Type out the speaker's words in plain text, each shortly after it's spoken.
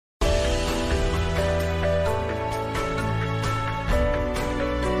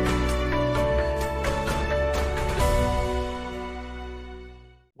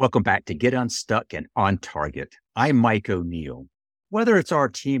Welcome back to Get Unstuck and On Target. I'm Mike O'Neill. Whether it's our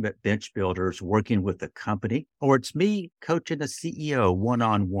team at Bench Builders working with the company, or it's me coaching a CEO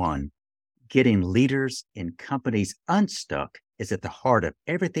one-on-one, getting leaders in companies unstuck is at the heart of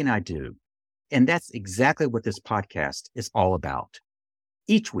everything I do. And that's exactly what this podcast is all about.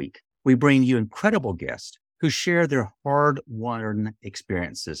 Each week, we bring you incredible guests who share their hard-won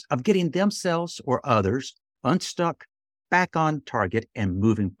experiences of getting themselves or others unstuck, back on target, and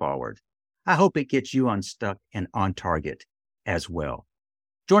moving forward. I hope it gets you unstuck and on target as well.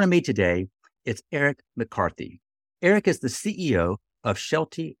 Joining me today is Eric McCarthey. Eric is the CEO of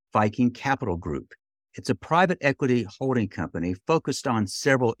Sheltie Viking Capital Group. It's a private equity holding company focused on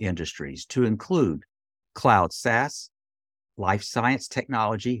several industries to include cloud SaaS, life science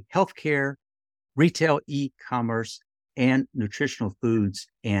technology, healthcare, retail e-commerce, and nutritional foods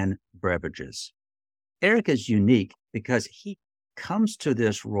and beverages. Eric is unique because he comes to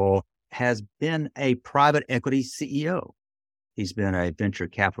this role, has been a private equity CEO. He's been a venture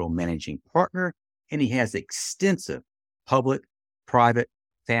capital managing partner, and he has extensive public, private,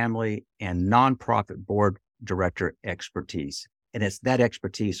 family, and nonprofit board director expertise. And it's that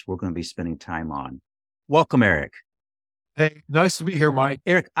expertise we're going to be spending time on. Welcome, Eric. Hey, nice to be here, Mike.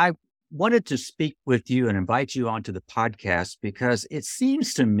 Eric, I wanted to speak with you and invite you onto the podcast because it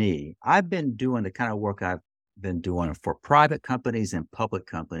seems to me I've been doing the kind of work I've been doing for private companies and public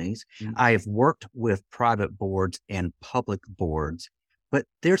companies. Mm-hmm. I have worked with private boards and public boards, but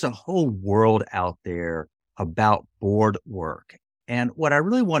there's a whole world out there about board work. And what I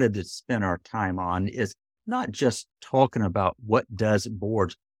really wanted to spend our time on is not just talking about what does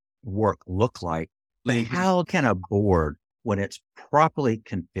board work look like, but how can a board, when it's properly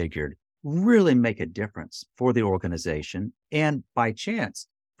configured, really make a difference for the organization and by chance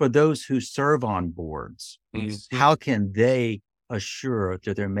for those who serve on boards. Mm-hmm. How can they assure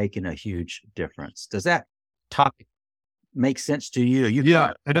that they're making a huge difference? Does that topic make sense to you?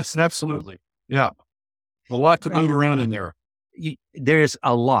 Yeah, it's absolutely. Yeah. A lot to move around in there. There's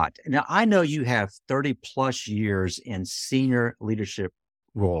a lot. Now, I know you have 30 plus years in senior leadership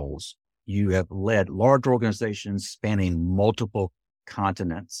roles. You have led large organizations spanning multiple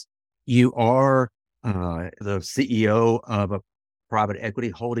continents. You are the CEO of a private equity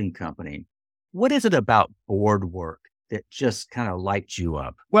holding company. What is it about board work that just kind of lights you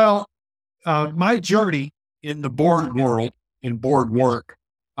up? Well, my journey in the board world, in board work,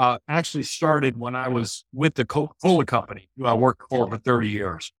 actually started when I was with the Coca-Cola company, who I worked for 30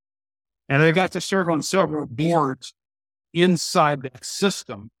 years. And I got to serve on several boards inside that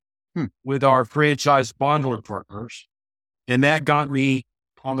system with our franchise bondholder partners. And that got me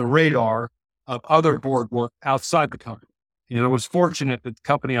on the radar of other board work outside the company. And I was fortunate that the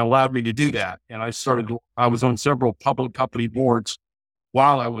company allowed me to do that. And I was on several public company boards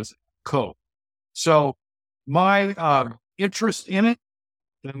while I was co. So my interest in it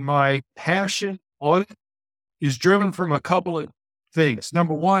and my passion on it is driven from a couple of things.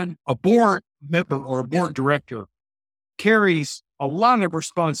 Number one, a board member or a board director carries a lot of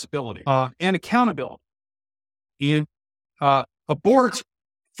responsibility and accountability. In a board's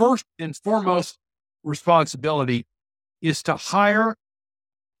first and foremost responsibility is to hire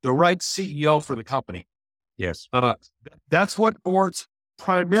the right CEO for the company. Yes. That's what boards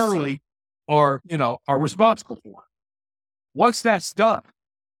primarily are responsible for. Once that's done,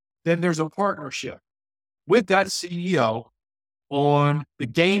 then there's a partnership with that CEO on the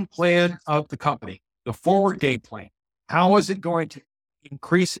game plan of the company, the forward game plan. How is it going to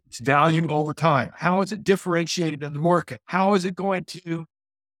increase its value over time? How is it differentiated in the market? How is it going to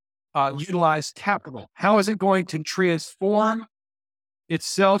utilize capital? How is it going to transform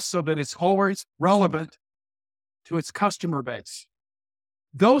itself so that it's always relevant to its customer base?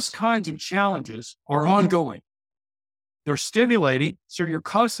 Those kinds of challenges are ongoing. They're stimulating, so you're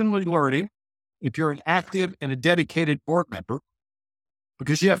constantly learning if you're an active and a dedicated board member,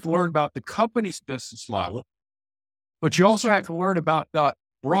 because you have to learn about the company's business model, but you also have to learn about the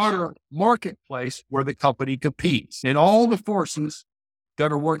broader marketplace where the company competes and all the forces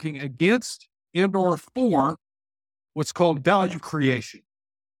that are working against and or for what's called value creation,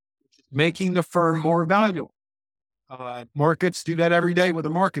 making the firm more valuable. Markets do that every day with a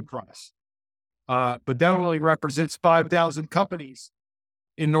market price. But that only represents 5,000 companies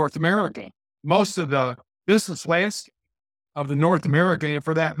in North America. Most of the business landscape of the North America, and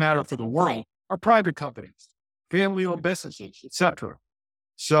for that matter, for the world, are private companies, family-owned businesses, etc.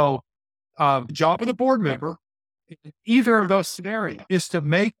 So the job of the board member in either of those scenarios is to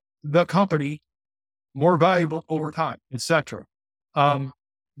make the company more valuable over time, etc. Then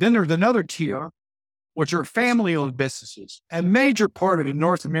there's another tier which are family-owned businesses. A major part of the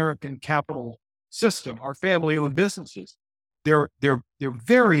North American capital system are family-owned businesses. They're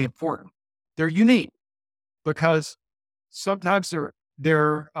very important. They're unique because sometimes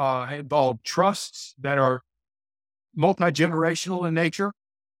they're involve trusts that are multi-generational in nature.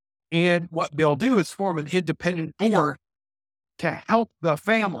 And what they'll do is form an independent board to help the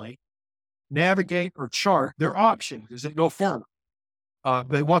family navigate or chart their options as they go forward.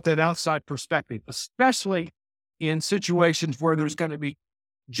 They want that outside perspective, especially in situations where there's going to be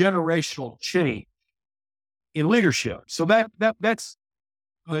generational change in leadership. So that's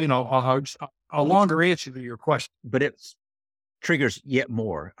a longer answer to your question, but it triggers yet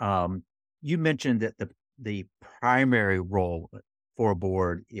more. You mentioned that the primary role for a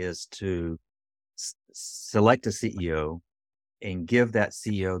board is to select a CEO and give that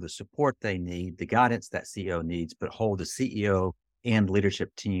CEO the support they need, the guidance that CEO needs, but hold the CEO and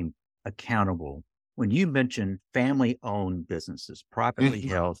leadership team accountable. When you mention family-owned businesses, privately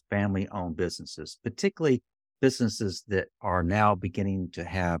held family-owned businesses, particularly businesses that are now beginning to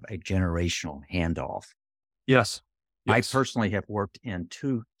have a generational handoff. Yes. I personally have worked in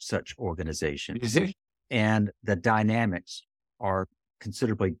 2 such organizations, and the dynamics are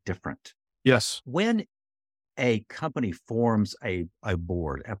considerably different. Yes. When a company forms a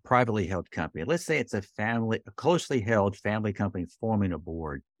board, a privately held company, let's say it's a closely held family company forming a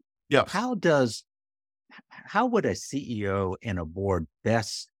board. Yes. How would a CEO and a board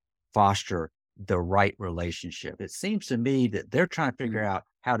best foster the right relationship? It seems to me that they're trying to figure out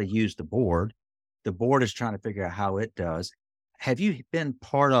how to use the board. The board is trying to figure out how it does. Have you been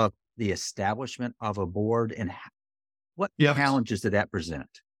part of the establishment of a board, and what challenges did that present?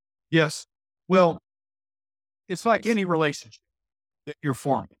 Yes. Well, it's like any relationship that you're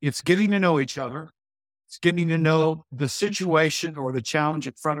forming. It's getting to know each other. It's getting to know the situation or the challenge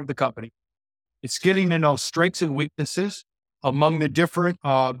in front of the company. It's getting to know strengths and weaknesses among the different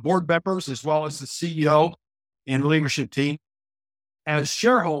board members, as well as the CEO and leadership team. As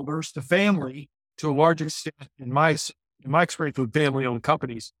shareholders, the family, to a large extent, in my experience with family-owned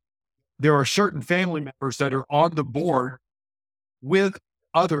companies, there are certain family members that are on the board with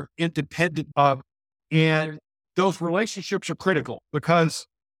other independent, and those relationships are critical because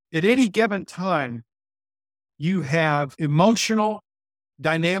at any given time, you have emotional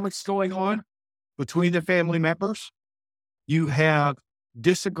dynamics going on between the family members. You have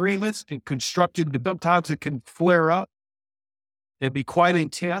disagreements and constructive, sometimes it can flare up and be quite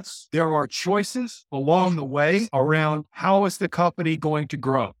intense. There are choices along the way around how is the company going to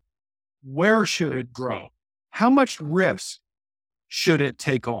grow? Where should it grow? How much risk should it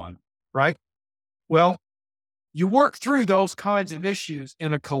take on, right? Well, you work through those kinds of issues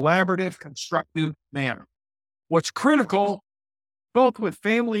in a collaborative, constructive manner. What's critical, both with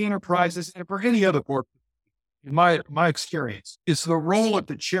family enterprises and for any other board, in my experience, is the role of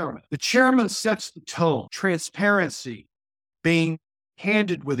the chairman. The chairman sets the tone, transparency, being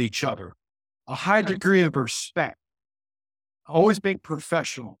candid with each other, a high degree of respect, always being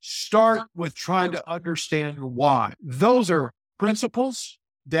professional. Start with trying to understand why. Those are principles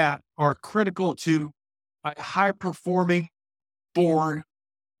that are critical to a high-performing board,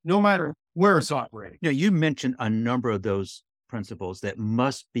 no matter where it's operating. You mentioned a number of those principles that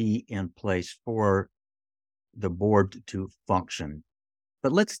must be in place for the board to function.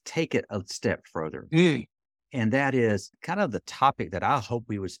 But let's take it a step further. And that is kind of the topic that I hope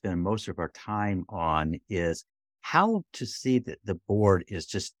we would spend most of our time on, is how to see that the board is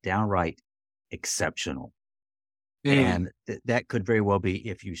just downright exceptional. And that could very well be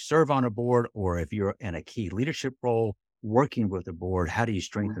if you serve on a board or if you're in a key leadership role working with the board, how do you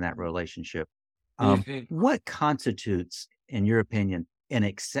strengthen that relationship? What constitutes, in your opinion, an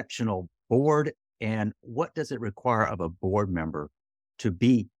exceptional board, and what does it require of a board member to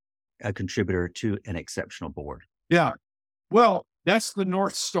be a contributor to an exceptional board? Yeah. Well, that's the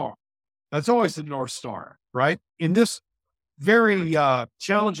North Star. That's always the North Star, right? In this very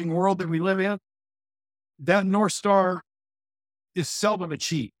challenging world that we live in, that North Star is seldom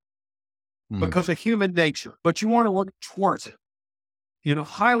achieved because of human nature, but you want to work towards it. In a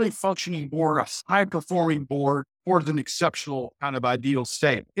highly functioning board, a high-performing board, towards an exceptional kind of ideal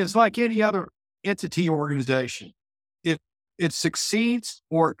state. It's like any other entity or organization. It succeeds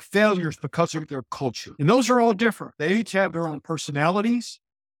or it failures because of their culture. And those are all different. They each have their own personalities.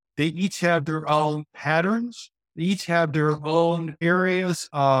 They each have their own patterns. They each have their own areas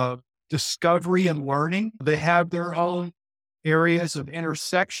of discovery and learning. They have their own areas of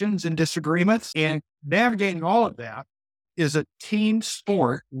intersections and disagreements. And navigating all of that is a team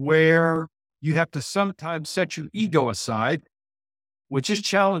sport where you have to sometimes set your ego aside, which is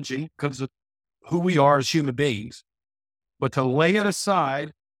challenging because who we are as human beings, but to lay it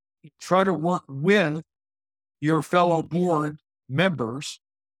aside, try to work with your fellow board members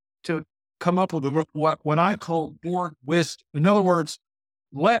to come up with what I call board wisdom. In other words,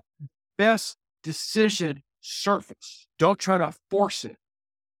 let best decision surface. Don't try to force it.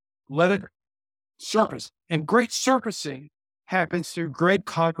 Let it surface. And great surfacing happens through great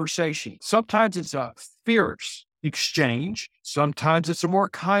conversation. Sometimes it's a fierce exchange. Sometimes it's a more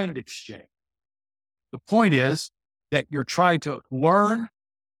kind exchange. The point is that you're trying to learn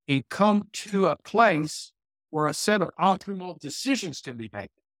and come to a place where a set of optimal decisions can be made.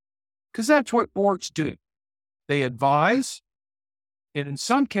 Because that's what boards do. They advise, and in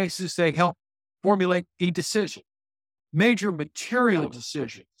some cases, they help formulate a decision, major material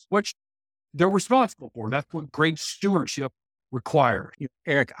decisions, which they're responsible for. That's what great stewardship requires.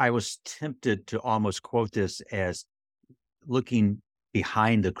 Eric, I was tempted to almost quote this as looking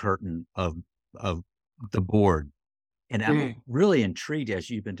behind the curtain of the board. And I'm really intrigued as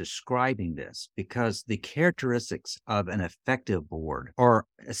you've been describing this, because the characteristics of an effective board are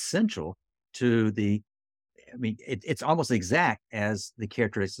essential to it's almost exact as the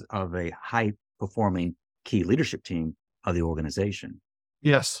characteristics of a high performing key leadership team of the organization.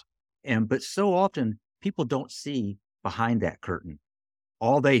 Yes. But so often people don't see behind that curtain.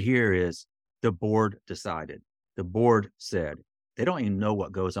 All they hear is the board decided, the board said. They don't even know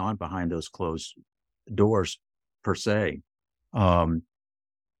what goes on behind those closed doors per se.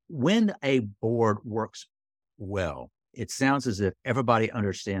 When a board works well, it sounds as if everybody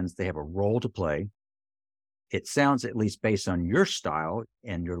understands they have a role to play. It sounds, at least based on your style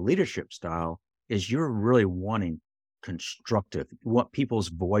and your leadership style, is you're really wanting constructive. You want people's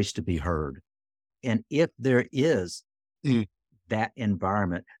voice to be heard. And if there is that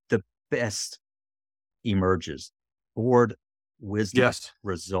environment, the best emerges. Board wisdom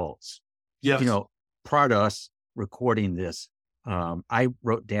results. Yes. Prior to us recording this, I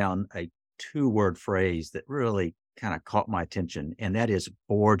wrote down a 2-word phrase that really kind of caught my attention, and that is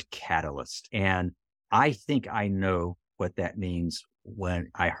board catalyst. And I think I know what that means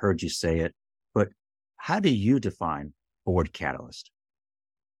when I heard you say it, but how do you define board catalyst?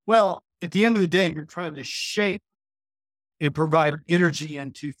 Well, at the end of the day, you're trying to shape and provide energy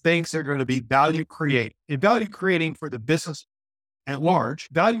into things that are going to be value creating, and value creating for the business at large,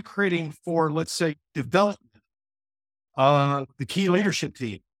 value creating for, let's say, development, the key leadership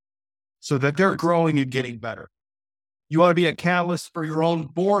team, so that they're growing and getting better. You want to be a catalyst for your own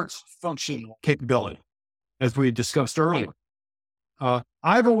board's functional capability, as we discussed earlier.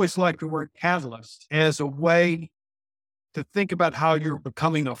 I've always liked the word catalyst as a way to think about how you're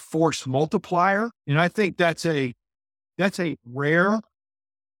becoming a force multiplier. And I think that's a rare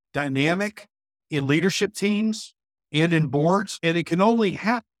dynamic in leadership teams and in boards. And it can only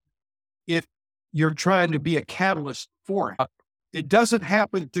happen if you're trying to be a catalyst for it. It doesn't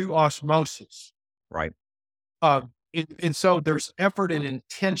happen through osmosis. Right. And so there's effort and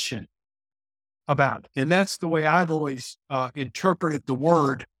intention about it. And that's the way I've always interpreted the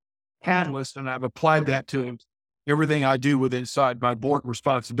word catalyst. And I've applied that to everything I do with inside my board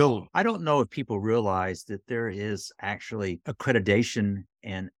responsibility. I don't know if people realize that there is actually accreditation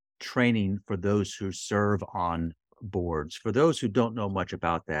and training for those who serve on boards. For those who don't know much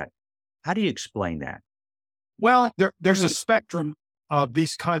about that, how do you explain that? Well, there's a spectrum of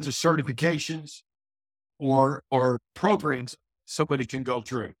these kinds of certifications or programs somebody can go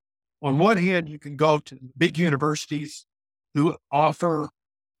through. On one hand, you can go to big universities who offer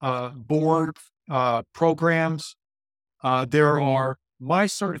board programs. My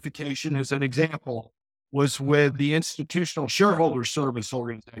certification, as an example, was with the Institutional Shareholder Service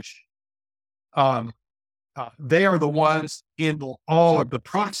Organization. They are the ones in all of the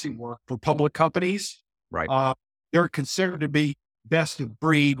proxy work for public companies. Right. They're considered to be best of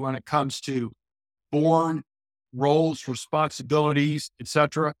breed when it comes to board roles, responsibilities,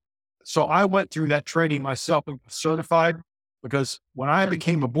 etc. So I went through that training myself and was certified, because when I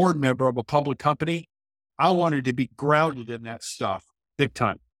became a board member of a public company, I wanted to be grounded in that stuff big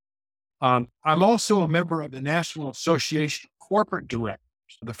time. I'm also a member of the National Association of Corporate Directors.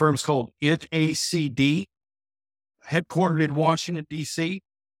 The firm's called NACD, headquartered in Washington, D.C.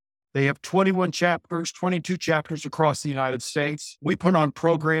 They have 22 chapters across the United States. We put on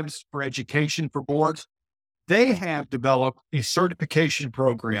programs for education for boards. They have developed a certification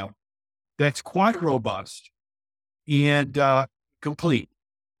program that's quite robust and complete.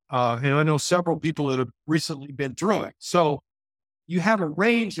 And I know several people that have recently been through it. So you have a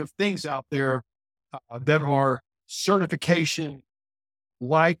range of things out there that are certification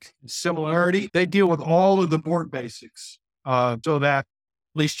like similarity. They deal with all of the board basics so that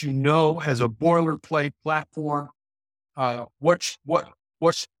least you know has a boilerplate platform, what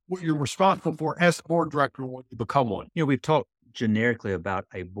you're responsible for as a board director when you become one. We've talked generically about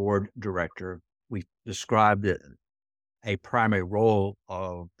a board director. We've described that a primary role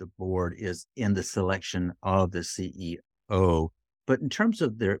of the board is in the selection of the CEO. But in terms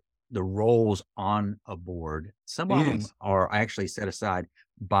of the roles on a board, some of them are actually set aside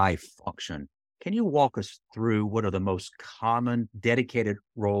by function. Can you walk us through what are the most common dedicated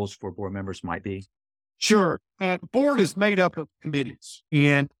roles for board members might be? Sure. The board is made up of committees,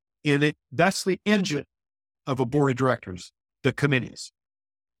 and that's the engine of a board of directors, the committees.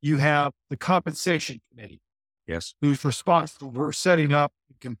 You have the compensation committee. Yes. Who's responsible for setting up,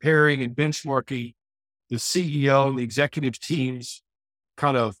 comparing, and benchmarking the CEO and the executive team's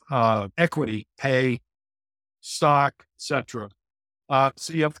kind of equity, pay, stock, etc.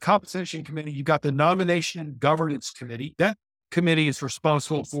 So you have the compensation committee. You've got the nomination and governance committee. That committee is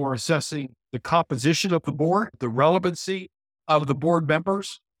responsible for assessing the composition of the board, the relevancy of the board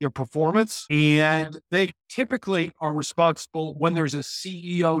members, their performance, and they typically are responsible when there's a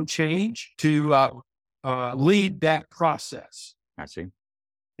CEO change to lead that process. I see.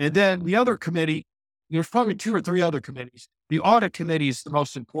 And then the other committee, there's probably 2 or 3 other committees. The audit committee is the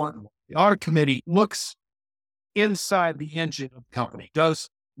most important one. The audit committee looks inside the engine of the company, does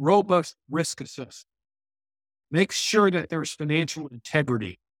robust risk assessment, makes sure that there's financial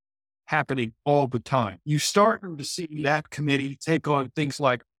integrity happening all the time. You start to see that committee take on things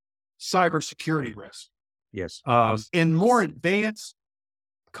like cybersecurity risk. Yes. In more advanced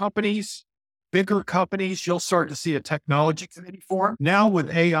companies, bigger companies, you'll start to see a technology committee form. Now with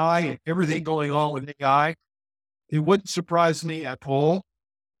AI and everything going on with AI, it wouldn't surprise me at all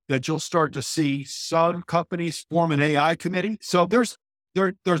that you'll start to see some companies form an AI committee. So there's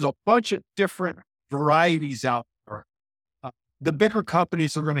a bunch of different varieties out there. The bigger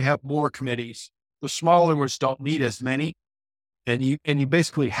companies are going to have more committees. The smaller ones don't need as many. And you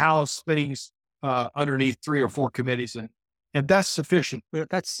basically house things underneath 3 or 4 committees, and that's sufficient. Well,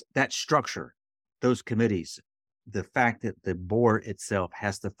 that's that structure, those committees, the fact that the board itself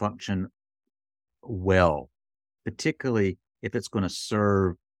has to function well, particularly if it's going to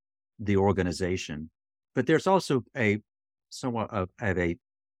serve the organization. But there's also a somewhat of a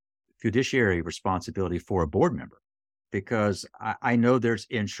fiduciary responsibility for a board member, because I know there's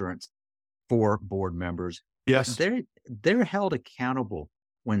insurance for board members. Yes. They're held accountable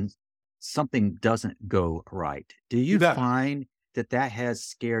when something doesn't go right. Do you find that has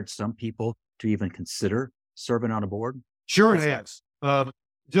scared some people to even consider serving on a board? Sure it has.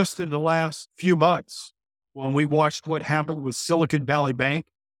 Just in the last few months, when we watched what happened with Silicon Valley Bank,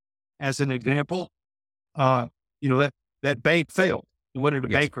 as an example, that bank failed. It went into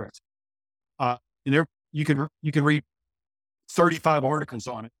bankruptcy. And there you can read 35 articles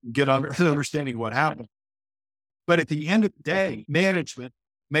on it and get understanding what happened. But at the end of the day, management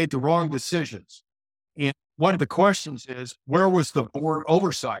made the wrong decisions. And one of the questions is, where was the board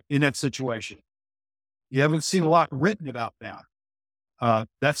oversight in that situation? You haven't seen a lot written about that.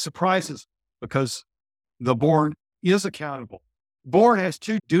 That surprises, because the board is accountable. Board has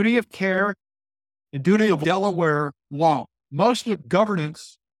 2: duty of care and duty of Delaware law. Most of the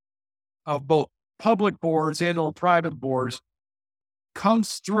governance of both public boards and or private boards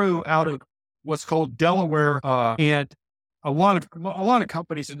comes through out of what's called Delaware, and a lot of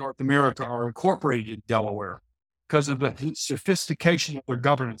companies in North America are incorporated in Delaware because of the sophistication of their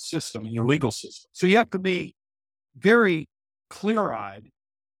governance system and your legal system. So you have to be very clear-eyed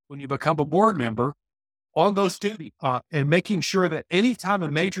when you become a board member on those duties, and making sure that anytime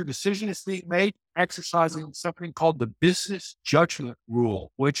a major decision is being made, exercising something called the business judgment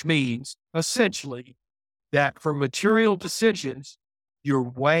rule, which means essentially that for material decisions, you're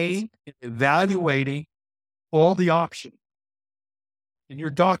weighing and evaluating all the options, and you're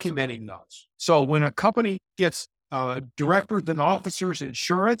documenting those. So when a company gets directors and officers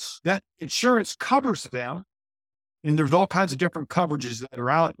insurance, that insurance covers them, and there's all kinds of different coverages that are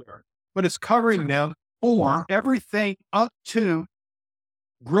out there, but it's covering them for everything up to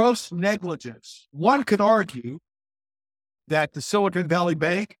gross negligence. One could argue that the Silicon Valley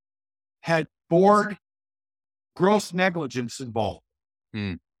Bank had board gross negligence involved.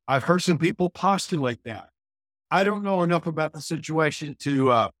 I've heard some people postulate that. I don't know enough about the situation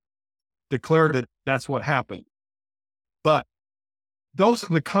to declare that that's what happened. But those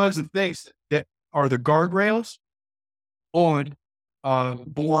are the kinds of things that are the guardrails on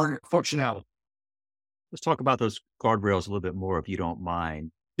board functionality. Let's talk about those guardrails a little bit more, if you don't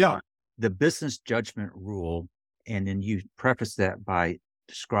mind. Yeah. The business judgment rule, and then you preface that by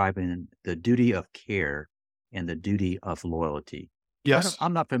describing the duty of care and the duty of loyalty. Yes.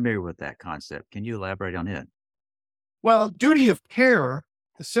 I'm not familiar with that concept. Can you elaborate on it? Well, duty of care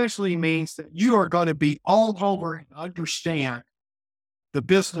essentially means that you are going to be all over and understand the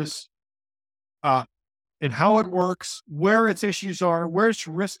business uh, and how it works, where its issues are, where its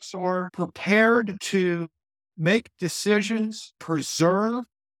risks are, prepared to make decisions, preserve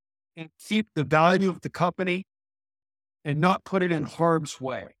and keep the value of the company and not put it in harm's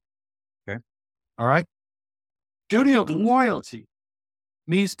way. Okay. All right. Duty of loyalty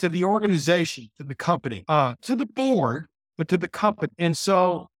means to the organization, to the company, to the board, but to the company. And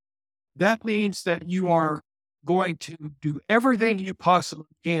so that means that you are going to do everything you possibly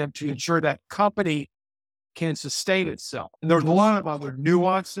can to ensure that company can sustain itself. And there's a lot of other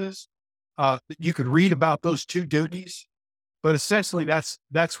nuances that you could read about those two duties, but essentially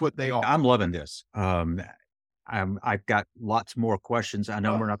that's what they are. I'm loving this. I've got lots more questions. I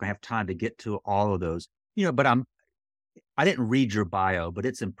know we're not going to have time to get to all of those, but I didn't read your bio, but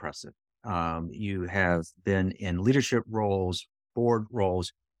it's impressive. You have been in leadership roles, board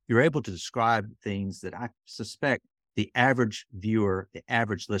roles. You're able to describe things that I suspect the average viewer, the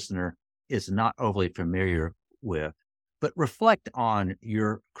average listener is not overly familiar with. But reflect on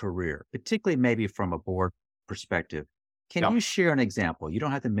your career, particularly maybe from a board perspective. Can you share an example? You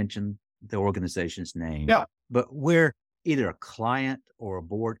don't have to mention the organization's name, but where either a client or a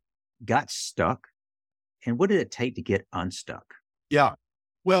board got stuck, and what did it take to get unstuck? Yeah.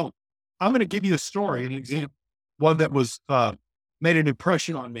 Well, I'm going to give you a story, an example, one that was made an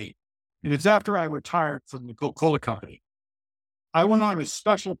impression on me. And it's after I retired from the Coca-Cola company. I went on a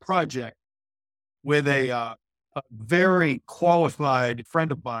special project with a very qualified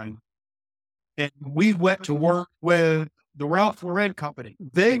friend of mine. And we went to work with the Ralph Lauren company.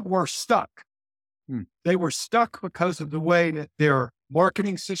 They were stuck. They were stuck because of the way that their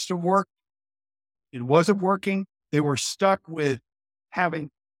marketing system worked. It wasn't working. They were stuck with having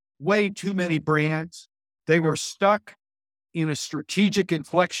way too many brands. They were stuck in a strategic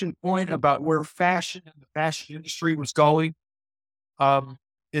inflection point about where fashion and the fashion industry was going. And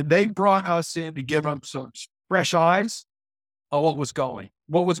they brought us in to give them some fresh eyes on what was going,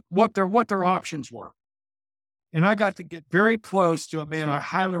 what their options were. And I got to get very close to a man I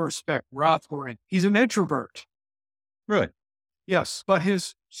highly respect, Ralph Lauren. He's an introvert. Really? Yes. But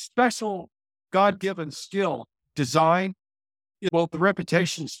his special God-given skill, design, well, the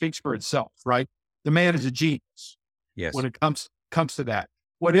reputation speaks for itself, right? The man is a genius. Yes. When it comes to that.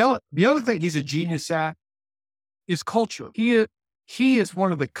 The other thing he's a genius at is culture. He is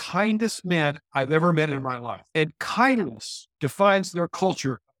one of the kindest men I've ever met in my life. And kindness defines their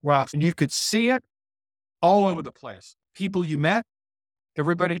culture, Ralph. And you could see it all over the place. People you met,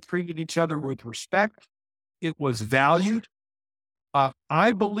 everybody treated each other with respect. It was valued.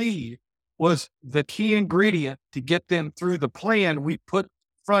 I believe was the key ingredient to get them through the plan we put in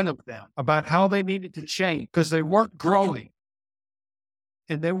front of them about how they needed to change because they weren't growing.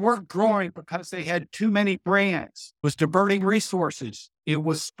 And they weren't growing because they had too many brands. It was diverting resources. It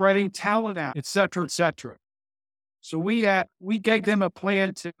was spreading talent out, et cetera, et cetera. So we gave them a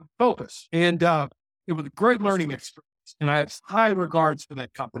plan to focus. And it was a great learning experience. And I have high regards for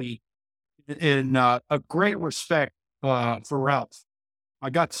that company and a great respect for Ralph. I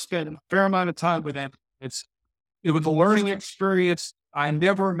got to spend a fair amount of time with them. It was a learning experience I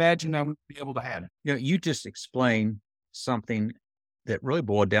never imagined I would be able to have. You just explained something that really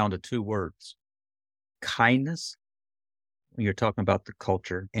boiled down to two words: kindness, when you're talking about the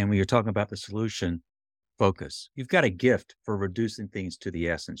culture, and when you're talking about the solution, focus. You've got a gift for reducing things to the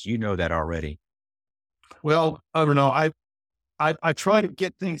essence. You know that already. Well, I don't know. I try to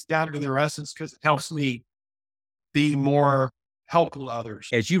get things down to their essence because it helps me be more helpful to others.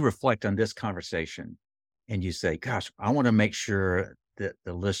 As you reflect on this conversation and you say, gosh, I want to make sure that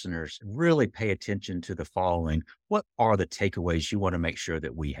the listeners really pay attention to the following, what are the takeaways you want to make sure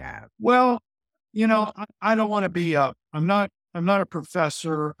that we have? Well, I don't want to be I'm not a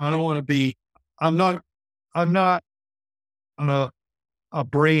professor. I don't want to be, I'm not a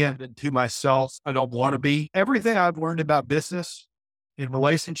brand into myself. I don't want to be. Everything I've learned about business and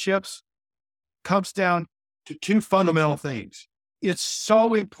relationships comes down to two fundamental things. It's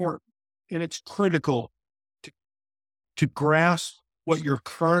so important and it's critical to grasp what your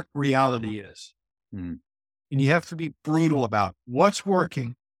current reality is. And you have to be brutal about what's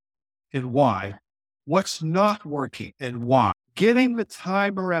working and why, what's not working and why. Getting the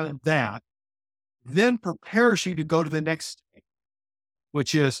time around that then prepares you to go to the next stage,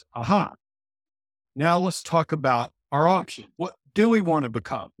 which is, now let's talk about our option. What do we want to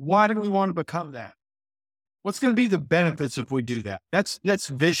become? Why do we want to become that? What's going to be the benefits if we do that? That's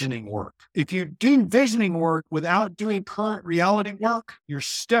visioning work. If you do visioning work without doing current reality work, you're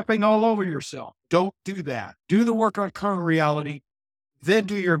stepping all over yourself. Don't do that. Do the work on current reality, then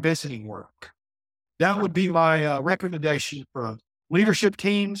do your visioning work. That would be my recommendation for leadership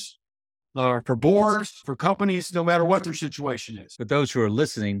teams, for boards, for companies, no matter what their situation is. For those who are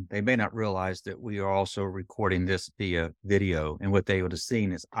listening, they may not realize that we are also recording this via video. And what they would have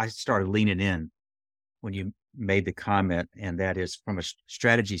seen is I started leaning in when you made the comment, and that is from a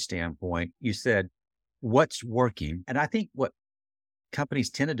strategy standpoint. You said, what's working? And I think what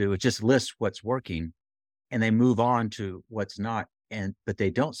companies tend to do is just list what's working and they move on to what's not. But they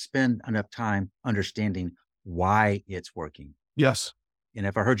don't spend enough time understanding why it's working. Yes. And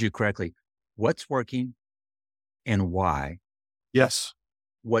if I heard you correctly, what's working and why? Yes.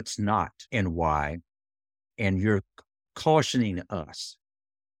 What's not and why? And you're cautioning us.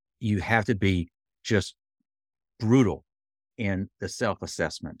 You have to be just brutal in the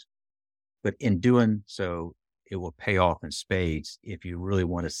self-assessment. But in doing so, it will pay off in spades if you really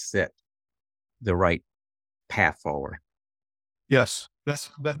want to set the right path forward. Yes, that's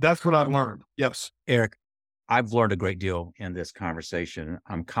what I've learned. Yes. Eric, I've learned a great deal in this conversation.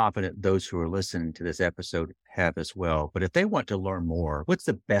 I'm confident those who are listening to this episode have as well. But if they want to learn more, what's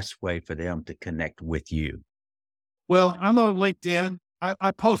the best way for them to connect with you? Well, I'm on LinkedIn.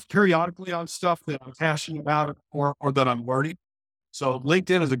 I post periodically on stuff that I'm passionate about or that I'm learning. So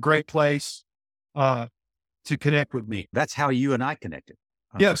LinkedIn is a great place to connect with me. That's how you and I connected.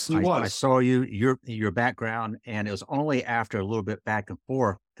 Yes, it was. I saw your background, and it was only after a little bit back and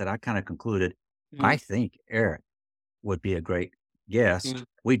forth that I kind of concluded, I think Eric would be a great guest.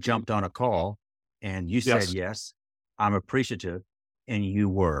 We jumped on a call, and you said yes. I'm appreciative, and you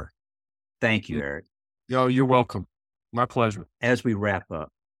were. Thank you, Eric. Oh, you're welcome. My pleasure. As we wrap up,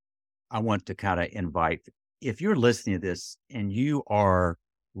 I want to kind of invite, if you're listening to this and you are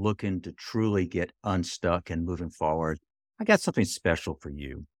looking to truly get unstuck and moving forward, I got something special for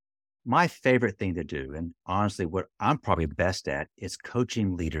you. My favorite thing to do, and honestly, what I'm probably best at, is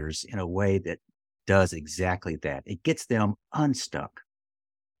coaching leaders in a way that does exactly that. It gets them unstuck.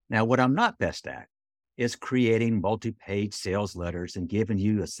 Now, what I'm not best at is creating multi-page sales letters and giving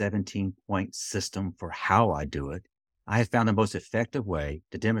you a 17-point system for how I do it. I have found the most effective way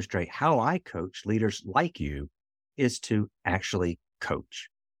to demonstrate how I coach leaders like you is to actually coach.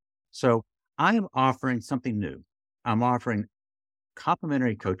 So I am offering something new. I'm offering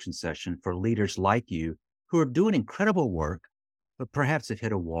complimentary coaching session for leaders like you who are doing incredible work, but perhaps have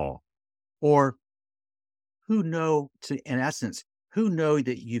hit a wall, or who know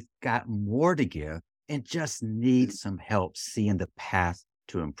that you've got more to give and just need some help seeing the path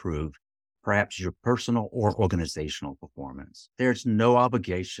to improve perhaps your personal or organizational performance. There's no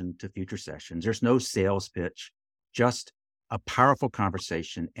obligation to future sessions. There's no sales pitch, just a powerful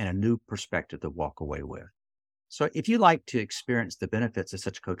conversation and a new perspective to walk away with. So if you'd like to experience the benefits of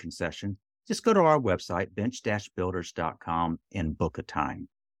such a coaching session, just go to our website, bench-builders.com, and book a time.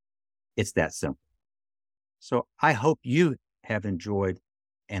 It's that simple. So I hope you have enjoyed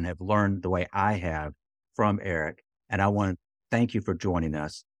and have learned the way I have from Eric. And I want to thank you for joining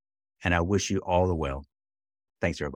us. And I wish you all the well. Thanks, everybody.